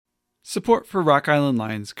Support for Rock Island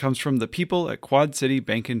Lines comes from the people at Quad City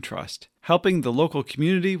Bank and Trust, helping the local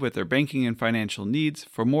community with their banking and financial needs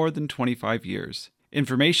for more than 25 years.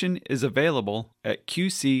 Information is available at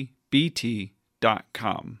qcbt.com.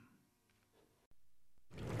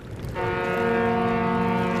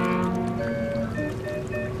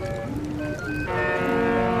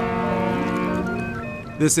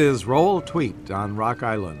 This is Roll Tweet on Rock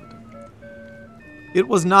Island. It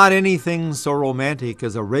was not anything so romantic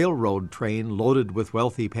as a railroad train loaded with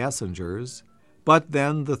wealthy passengers, but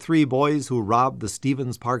then the three boys who robbed the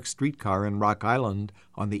Stevens Park streetcar in Rock Island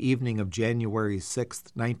on the evening of January 6,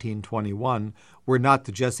 1921, were not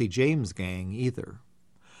the Jesse James gang either.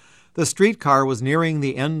 The streetcar was nearing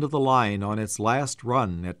the end of the line on its last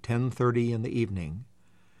run at 10:30 in the evening.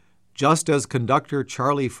 Just as conductor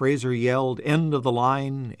Charlie Fraser yelled, "End of the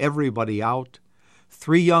line, everybody out,"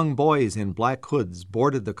 three young boys in black hoods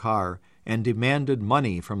boarded the car and demanded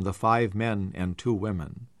money from the 5 men and 2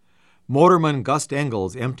 women. Motorman Gus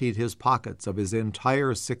Engels emptied his pockets of his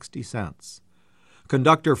entire 60 cents.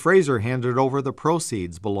 Conductor Fraser handed over the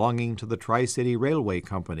proceeds belonging to the Tri-City Railway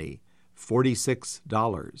Company,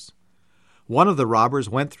 $46. One of the robbers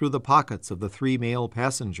went through the pockets of the 3 male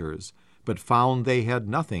passengers, but found they had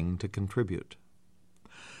nothing to contribute.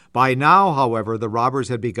 By now, however, the robbers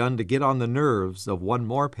had begun to get on the nerves of one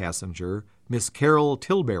more passenger, Miss Carol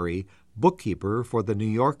Tilbury, bookkeeper for the New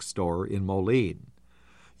York store in Moline.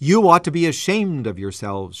 "You ought to be ashamed of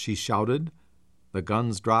yourselves," she shouted. The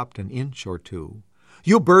guns dropped an inch or two.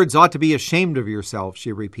 "You birds ought to be ashamed of yourselves,"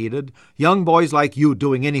 she repeated. "Young boys like you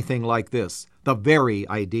doing anything like this. The very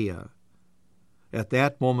idea." At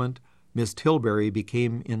that moment, Miss Tilbury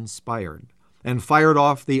became inspired and fired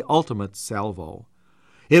off the ultimate salvo.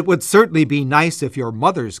 "It would certainly be nice if your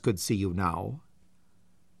mothers could see you now."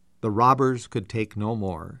 The robbers could take no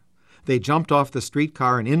more. They jumped off the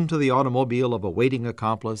streetcar and into the automobile of a waiting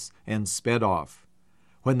accomplice and sped off.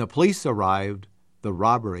 When the police arrived, the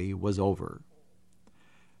robbery was over.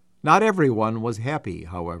 Not everyone was happy,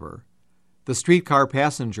 however. The streetcar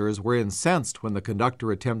passengers were incensed when the conductor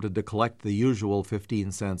attempted to collect the usual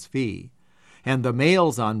 15 cents fee, and the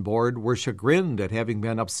males on board were chagrined at having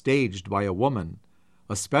been upstaged by a woman,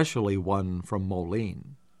 especially one from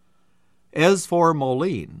Moline. As for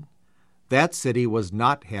Moline, that city was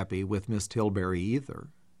not happy with Miss Tilbury either.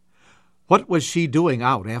 What was she doing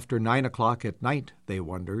out after 9 o'clock at night, they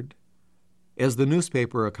wondered. As the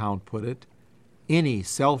newspaper account put it, any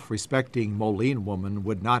self-respecting Moline woman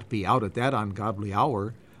would not be out at that ungodly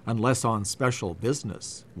hour unless on special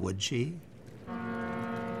business, would she?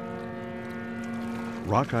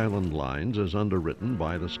 Rock Island Lines is underwritten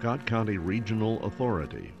by the Scott County Regional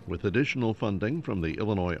Authority with additional funding from the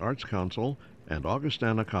Illinois Arts Council and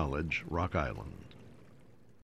Augustana College, Rock Island.